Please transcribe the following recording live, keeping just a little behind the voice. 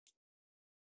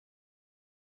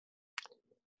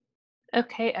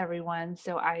Okay, everyone.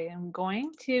 So I am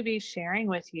going to be sharing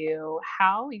with you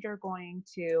how you're going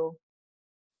to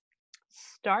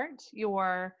start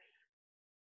your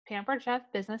Pampered Chef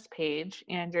business page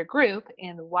and your group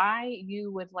and why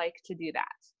you would like to do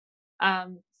that.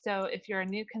 So if you're a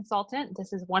new consultant,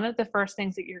 this is one of the first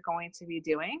things that you're going to be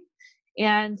doing.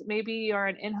 And maybe you're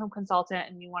an in-home consultant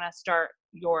and you want to start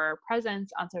your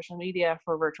presence on social media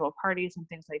for virtual parties and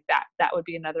things like that. That would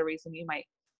be another reason you might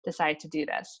decide to do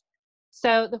this.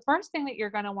 So the first thing that you're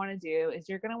going to want to do is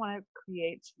you're going to want to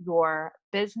create your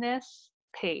business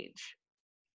page.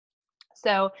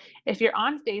 So if you're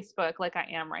on Facebook, like I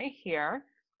am right here,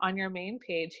 on your main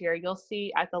page here, you'll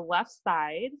see at the left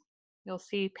side, you'll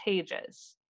see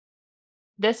pages.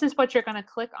 This is what you're going to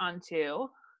click onto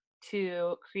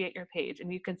to create your page.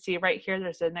 And you can see right here,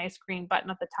 there's a nice green button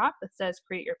at the top that says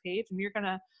create your page. And you're going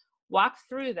to walk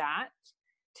through that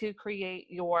to create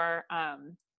your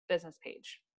business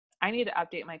page. I need to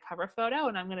update my cover photo,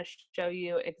 and I'm going to show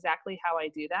you exactly how I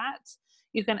do that.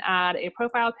 You can add a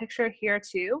profile picture here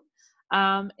too.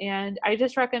 And I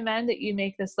just recommend that you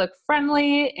make this look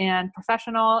friendly and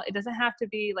professional. It doesn't have to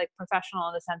be like professional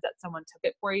in the sense that someone took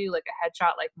it for you, like a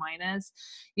headshot like mine is.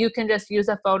 You can just use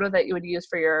a photo that you would use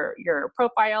for your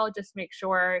profile. Just make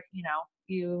sure,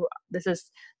 this is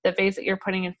the face that you're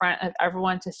putting in front of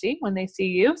everyone to see when they see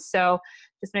you. So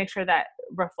just make sure that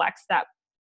reflects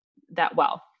that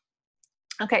well.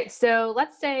 Okay, so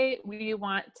let's say we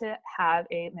want to have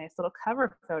a nice little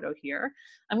cover photo here.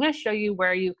 I'm going to show you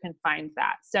where you can find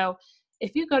that. So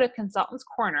if you go to Consultants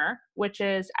Corner, which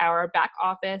is our back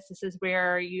office, this is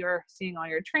where you're seeing all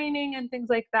your training and things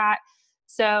like that.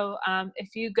 So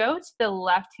if you go to the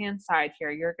left-hand side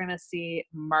here, you're going to see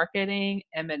marketing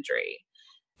imagery.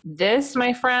 This,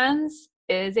 my friends,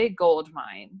 is a gold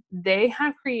mine. They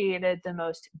have created the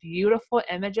most beautiful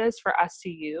images for us to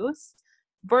use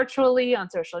virtually on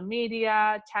social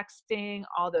media, texting,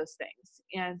 all those things.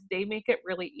 And they make it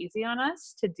really easy on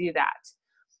us to do that.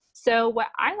 So what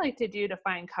I like to do to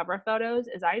find cover photos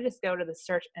is I just go to the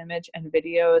search image and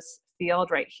videos field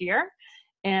right here,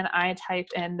 and I type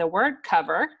in the word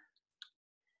cover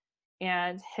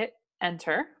and hit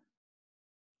enter.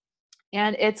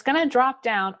 And it's going to drop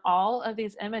down all of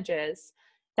these images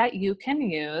that you can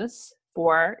use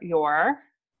for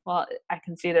well, I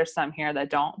can see there's some here that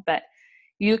don't, but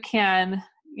you can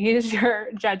use your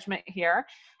judgment here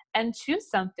and choose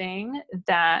something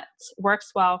that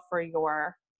works well for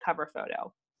your cover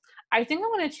photo. I think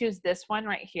I'm going to choose this one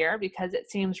right here because it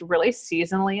seems really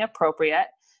seasonally appropriate.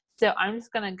 So I'm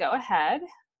just going to go ahead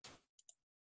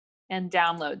and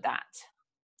download that.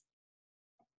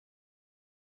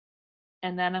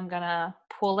 And then I'm going to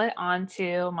pull it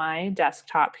onto my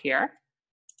desktop here.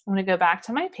 I'm going to go back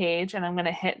to my page and I'm going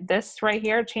to hit this right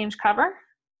here, change cover,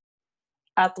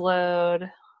 upload.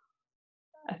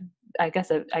 I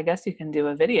guess you can do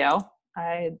a video.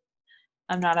 I'm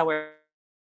not aware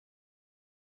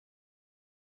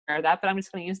of that, but I'm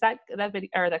just going to use that video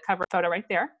or the cover photo right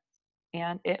there,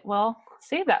 and it will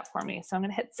save that for me. So I'm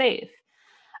going to hit save.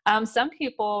 Some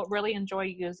people really enjoy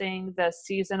using the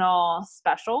seasonal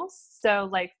specials. So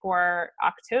like for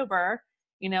October,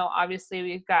 obviously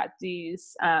we've got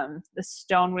these, the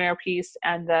stoneware piece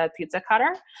and the pizza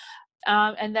cutter.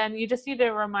 And then you just need to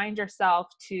remind yourself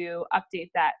to update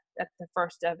that at the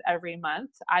first of every month.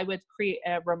 I would create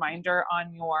a reminder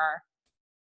on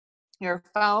your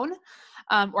phone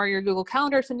or your Google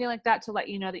Calendar, something like that, to let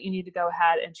you know that you need to go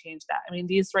ahead and change that. I mean,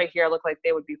 these right here look like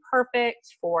they would be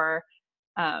perfect for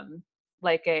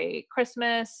like a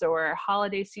Christmas or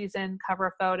holiday season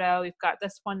cover photo. We've got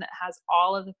this one that has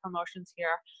all of the promotions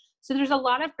here. So there's a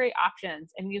lot of great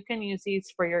options, and you can use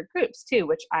these for your groups too,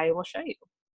 which I will show you.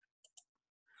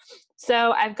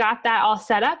 So I've got that all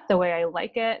set up the way I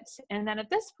like it. And then at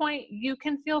this point, you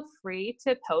can feel free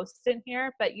to post in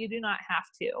here, but you do not have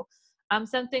to.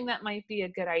 Something that might be a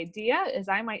good idea is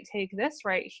I might take this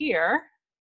right here,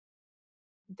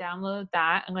 download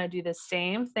that. I'm going to do the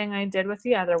same thing I did with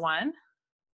the other one.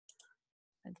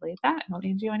 And delete that. I don't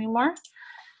need you anymore.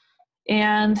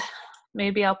 And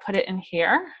maybe I'll put it in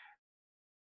here.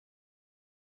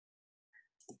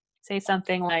 Say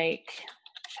something like,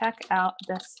 check out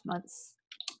this month's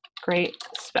great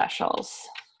specials.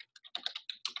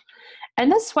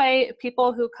 And this way,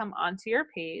 people who come onto your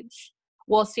page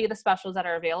will see the specials that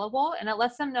are available, and it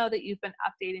lets them know that you've been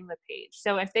updating the page.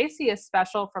 So if they see a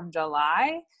special from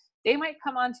July, they might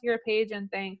come onto your page and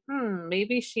think,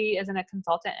 maybe she isn't a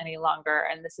consultant any longer,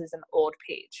 and this is an old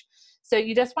page. So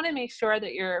you just want to make sure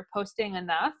that you're posting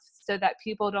enough so that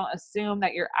people don't assume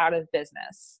that you're out of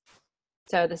business.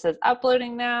 So this is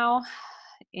uploading now,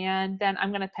 and then I'm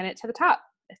going to pin it to the top.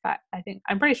 If I think,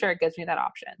 I'm pretty sure it gives me that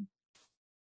option.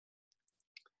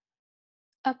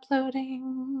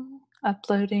 Uploading,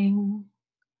 uploading,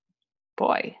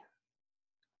 boy.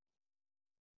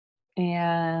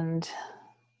 And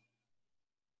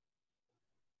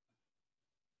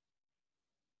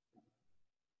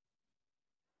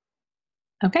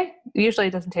okay, usually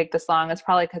it doesn't take this long. It's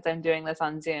probably because I'm doing this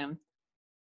on Zoom.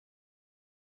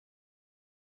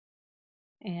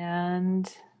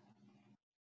 And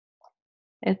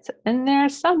it's in there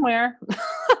somewhere.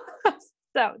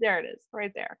 So there it is,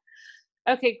 right there.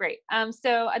 Okay, great.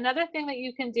 So another thing that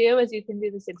you can do is you can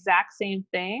do this exact same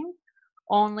thing,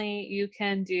 only you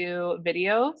can do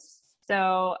videos.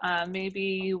 So maybe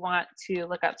you want to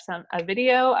look up a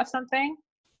video of something.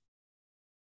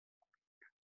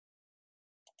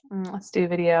 Let's do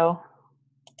video.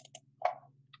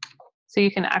 So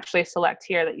you can actually select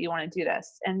here that you want to do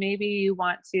this. And maybe you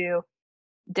want to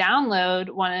download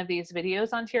one of these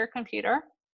videos onto your computer,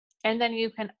 and then you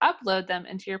can upload them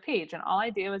into your page. And all I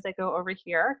do is I go over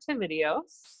here to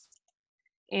videos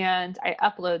and I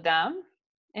upload them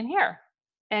in here.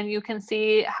 And you can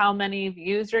see how many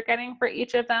views you're getting for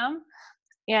each of them.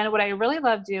 And what I really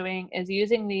love doing is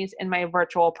using these in my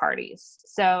virtual parties.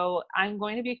 So I'm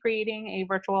going to be creating a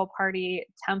virtual party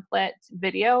template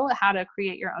video, how to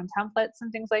create your own templates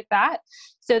and things like that.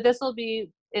 So this will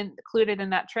be included in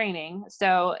that training.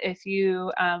 So if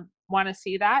you want to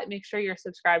see that, make sure you're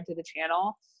subscribed to the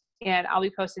channel, and I'll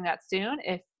be posting that soon.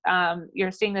 If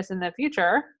you're seeing this in the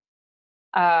future,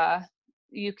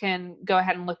 you can go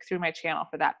ahead and look through my channel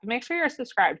for that. But make sure you're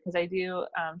subscribed, because I do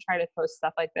try to post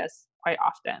stuff like this quite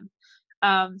often.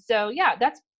 So yeah,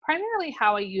 that's primarily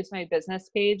how I use my business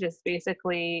page, is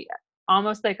basically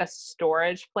almost like a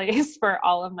storage place for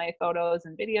all of my photos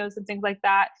and videos and things like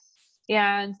that.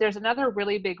 And there's another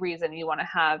really big reason you want to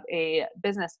have a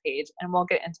business page, and we'll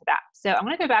get into that. So I'm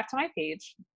going to go back to my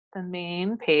page, the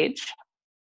main page.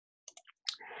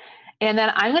 And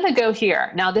then I'm going to go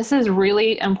here. Now, this is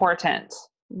really important,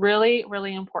 really,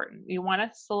 really important. You want to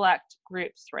select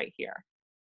groups right here.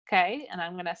 Okay. And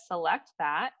I'm going to select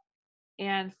that.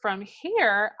 And from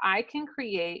here, I can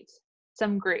create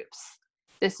some groups.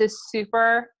 This is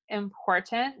super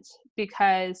important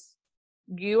because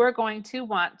you are going to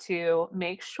want to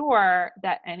make sure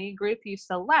that any group you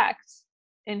select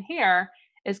in here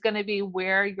is going to be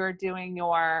where you're doing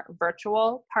your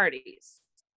virtual parties.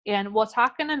 And we'll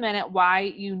talk in a minute why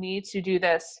you need to do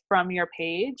this from your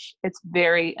page. It's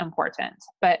very important.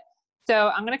 But so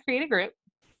I'm going to create a group,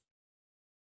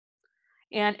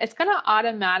 and it's going to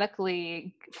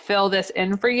automatically fill this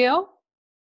in for you.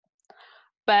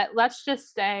 But let's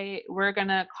just say we're going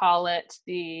to call it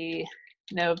the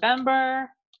November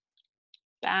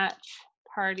batch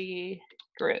party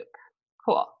group.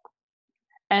 Cool.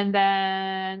 And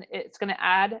then it's going to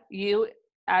add you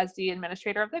as the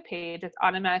administrator of the page. It's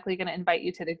automatically going to invite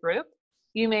you to the group.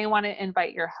 You may want to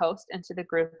invite your host into the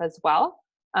group as well.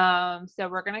 So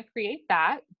we're going to create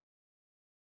that.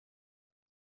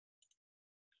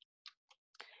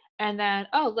 And then,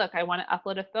 oh, look, I want to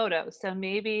upload a photo. So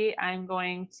maybe I'm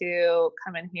going to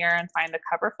come in here and find a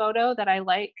cover photo that I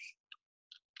like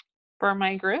for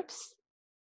my groups.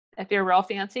 If you're real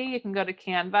fancy, you can go to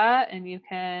Canva and you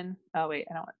can, oh wait,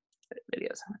 I don't want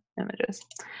videos, images.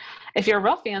 If you're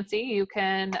real fancy, you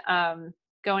can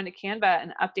go into Canva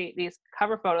and update these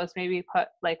cover photos. Maybe put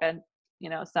like a,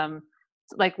 some,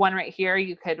 like one right here,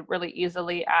 you could really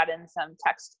easily add in some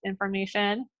text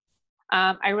information.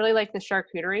 I really like the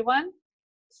charcuterie one.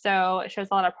 So it shows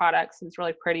a lot of products. It's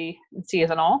really pretty and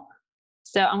seasonal.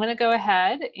 So I'm going to go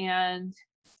ahead and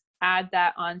add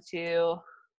that onto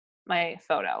my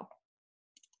photo.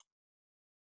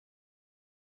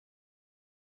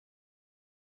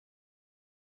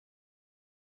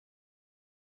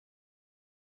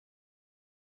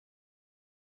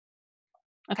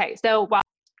 Okay, so while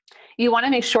you want to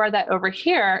make sure that over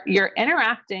here, you're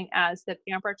interacting as the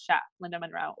Pampered Chef, Linda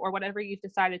Monroe, or whatever you've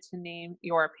decided to name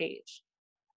your page.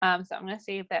 So I'm going to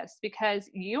save this, because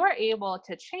you are able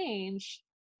to change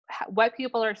what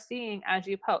people are seeing as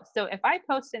you post. So if I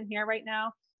post in here right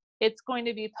now, it's going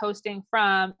to be posting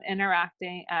from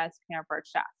interacting as Pampered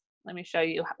Chef. Let me show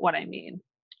you what I mean.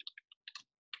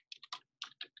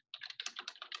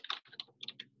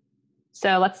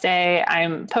 So let's say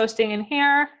I'm posting in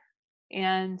here,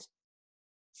 and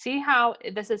see how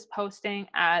this is posting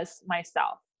as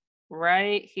myself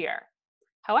right here.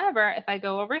 However, if I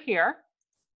go over here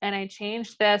and I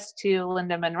change this to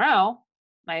Linda Monroe,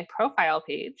 my profile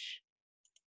page,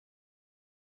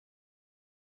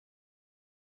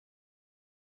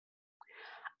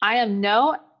 I am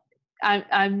no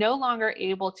I'm no longer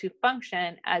able to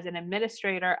function as an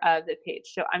administrator of the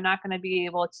page. So I'm not going to be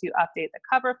able to update the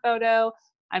cover photo.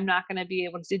 I'm not going to be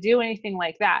able to do anything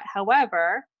like that.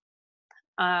 However,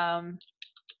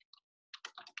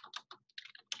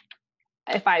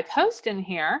 if I post in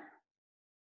here,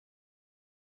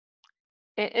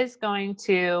 it is going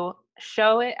to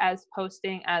show it as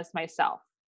posting as myself.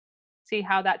 See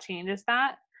how that changes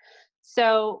that?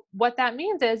 So what that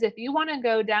means is if you want to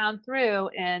go down through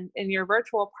and in your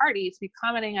virtual parties be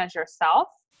commenting as yourself,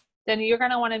 then you're going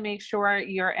to want to make sure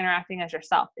you're interacting as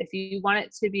yourself. If you want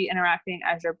it to be interacting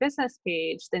as your business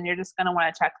page, then you're just going to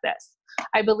want to check this.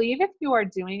 I believe if you are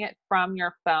doing it from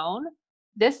your phone,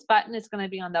 this button is going to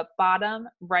be on the bottom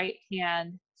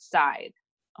right-hand side.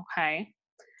 Okay.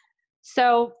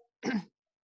 So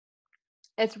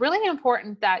it's really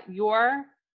important that your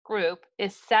group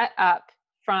is set up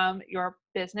from your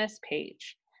business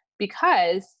page,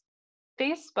 because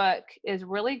Facebook is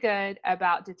really good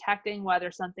about detecting whether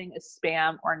something is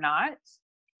spam or not.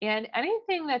 And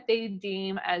anything that they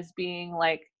deem as being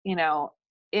like,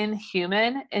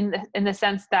 inhuman in the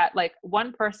sense that like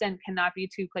one person cannot be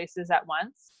two places at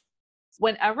once.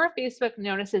 Whenever Facebook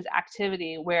notices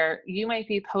activity where you might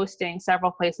be posting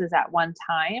several places at one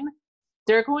time,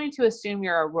 they're going to assume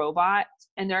you're a robot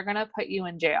and they're going to put you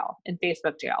in jail, in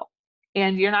Facebook jail.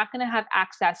 And you're not going to have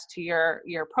access to your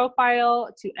profile,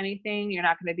 to anything. You're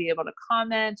not going to be able to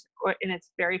comment, and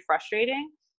it's very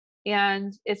frustrating.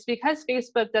 And it's because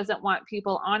Facebook doesn't want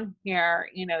people on here,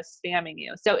 spamming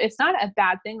you. So it's not a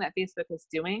bad thing that Facebook is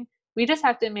doing. We just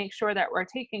have to make sure that we're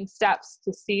taking steps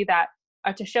to see that,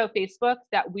 to show Facebook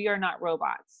that we are not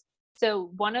robots.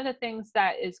 So one of the things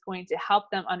that is going to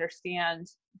help them understand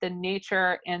the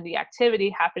nature and the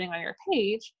activity happening on your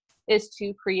page is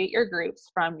to create your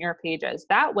groups from your pages.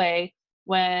 That way,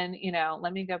 when,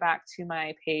 let me go back to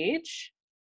my page.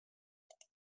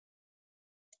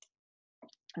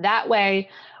 That way,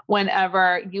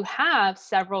 whenever you have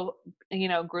several,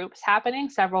 groups happening,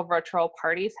 several virtual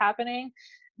parties happening,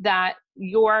 that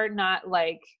you're not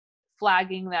like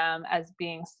flagging them as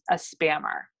being a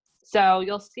spammer. So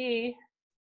you'll see,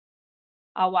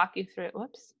 I'll walk you through it.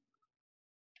 Whoops.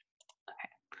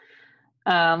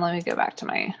 Okay. Let me go back to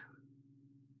my.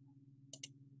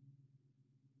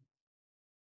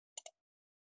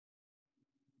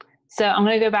 So I'm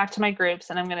going to go back to my groups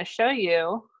and I'm going to show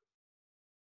you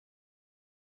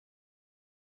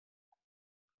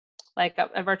like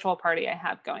a virtual party I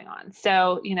have going on.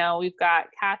 So, we've got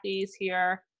Kathy's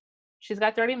here. She's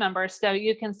got 30 members. So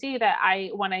you can see that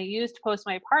when I used Post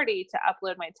My Party to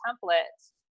upload my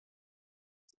templates,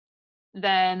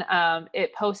 then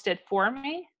it posted for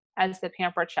me as the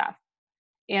Pampered Chef.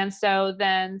 And so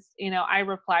then, I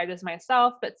replied as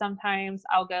myself, but sometimes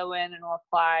I'll go in and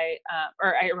reply,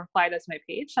 or I replied as my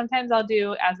page. Sometimes I'll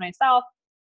do as myself.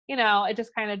 It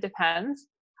just kind of depends.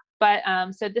 But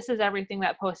so this is everything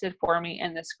that posted for me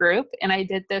in this group. And I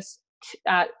did this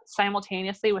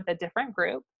simultaneously with a different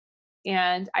group.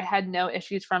 And I had no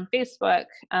issues from Facebook,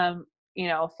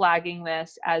 flagging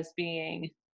this as being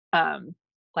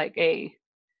like a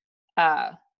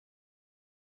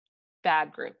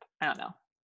bad group. I don't know,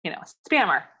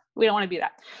 spammer. We don't want to be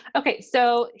that. Okay,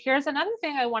 so here's another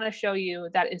thing I want to show you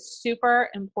that is super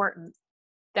important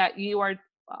that you are,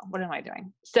 well, what am I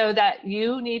doing? So that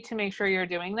you need to make sure you're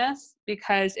doing this,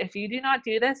 because if you do not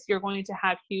do this, you're going to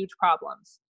have huge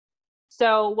problems.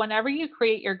 So whenever you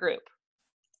create your group,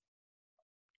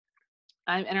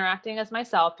 I'm interacting as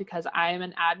myself because I am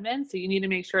an admin. So you need to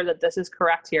make sure that this is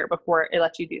correct here before it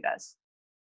lets you do this.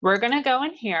 We're going to go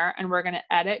in here and we're going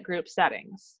to edit group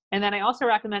settings. And then I also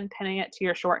recommend pinning it to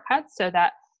your shortcuts so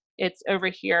that it's over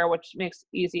here, which makes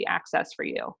easy access for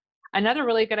you. Another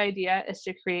really good idea is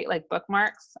to create like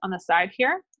bookmarks on the side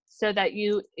here so that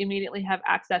you immediately have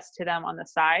access to them on the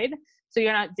side. So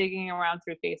you're not digging around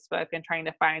through Facebook and trying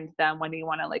to find them when you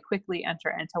want to like quickly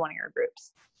enter into one of your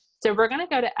groups. So we're going to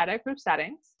go to edit group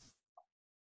settings.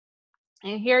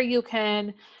 And here you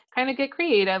can kind of get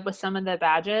creative with some of the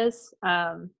badges.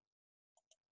 I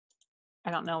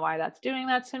don't know why that's doing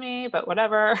that to me, but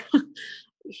whatever.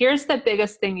 Here's the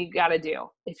biggest thing you got to do.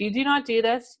 If you do not do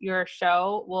this, your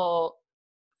show will,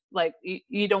 like,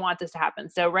 you don't want this to happen.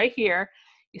 So right here,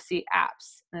 you see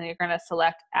apps, and you're going to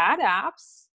select add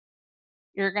apps.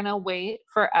 You're going to wait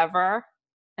forever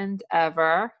and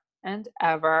ever and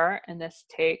ever. And this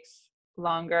takes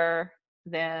longer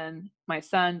than my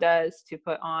son does to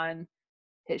put on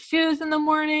his shoes in the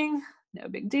morning. No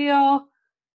big deal.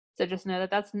 So just know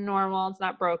that that's normal. It's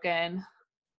not broken.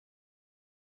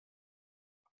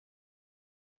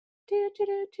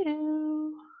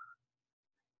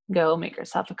 Go make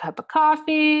yourself a cup of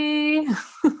coffee,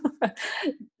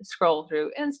 scroll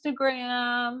through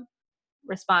Instagram,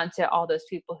 respond to all those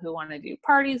people who want to do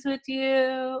parties with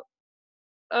you.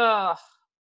 Ugh,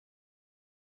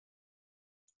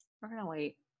 we're gonna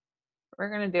wait. We're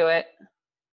gonna do it.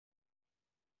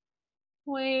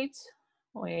 Wait,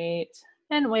 wait,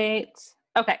 and wait.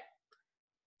 Okay.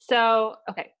 So,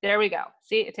 okay, there we go.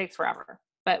 See, it takes forever,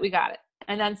 but we got it.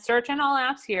 And then search in all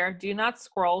apps here. Do not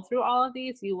scroll through all of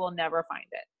these. You will never find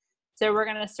it. So we're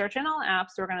going to search in all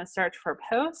apps. We're going to search for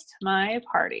Post My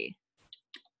Party.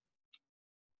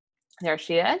 There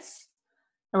she is.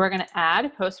 And we're going to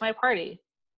add Post My Party.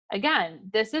 Again,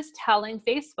 this is telling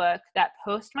Facebook that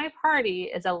Post My Party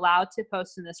is allowed to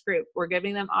post in this group. We're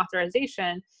giving them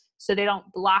authorization so they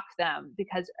don't block them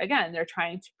because, again, they're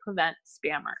trying to prevent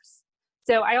spammers.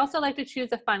 So I also like to choose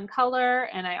a fun color,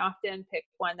 and I often pick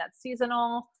one that's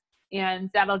seasonal,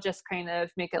 and that'll just kind of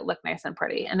make it look nice and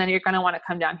pretty. And then you're going to want to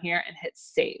come down here and hit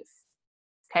save.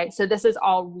 Okay, so this is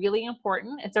all really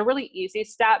important. It's a really easy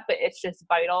step, but it's just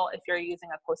vital if you're using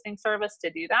a posting service to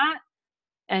do that.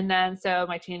 And then, so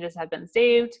my changes have been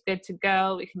saved, good to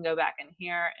go. We can go back in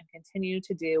here and continue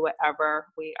to do whatever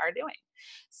we are doing.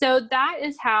 So that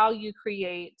is how you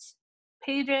create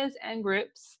pages and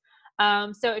groups.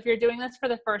 So if you're doing this for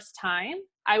the first time,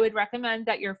 I would recommend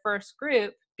that your first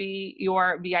group be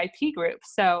your VIP group.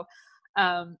 So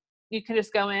you can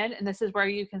just go in, and this is where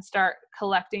you can start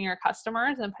collecting your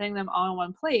customers and putting them all in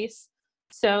one place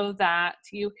so that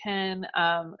you can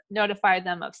notify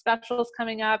them of specials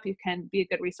coming up. You can be a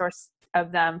good resource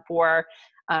of them for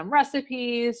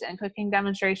recipes and cooking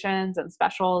demonstrations and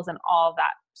specials and all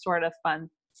that sort of fun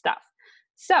stuff.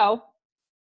 So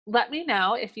let me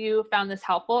know if you found this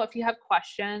helpful. If you have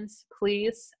questions,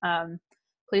 please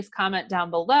comment down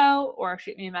below or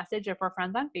shoot me a message if we're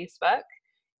friends on Facebook,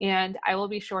 and I will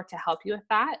be sure to help you with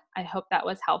that. I hope that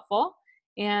was helpful,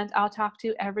 and I'll talk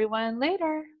to everyone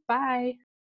later. Bye.